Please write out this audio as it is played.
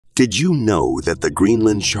Did you know that the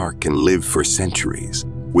Greenland shark can live for centuries,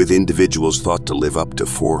 with individuals thought to live up to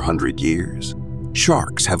 400 years?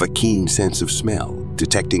 Sharks have a keen sense of smell,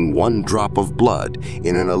 detecting one drop of blood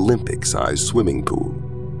in an Olympic-sized swimming pool.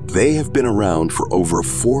 They have been around for over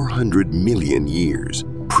 400 million years,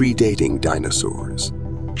 predating dinosaurs.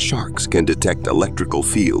 Sharks can detect electrical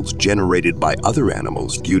fields generated by other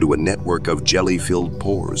animals due to a network of jelly-filled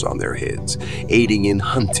pores on their heads, aiding in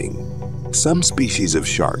hunting. Some species of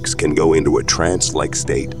sharks can go into a trance-like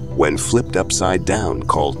state when flipped upside down,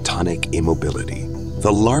 called tonic immobility.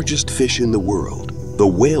 The largest fish in the world, the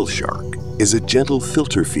whale shark, is a gentle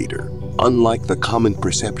filter feeder, unlike the common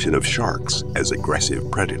perception of sharks as aggressive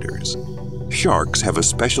predators. Sharks have a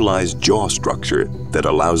specialized jaw structure that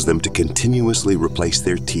allows them to continuously replace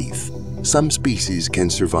their teeth. Some species can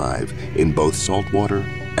survive in both saltwater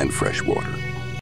and freshwater.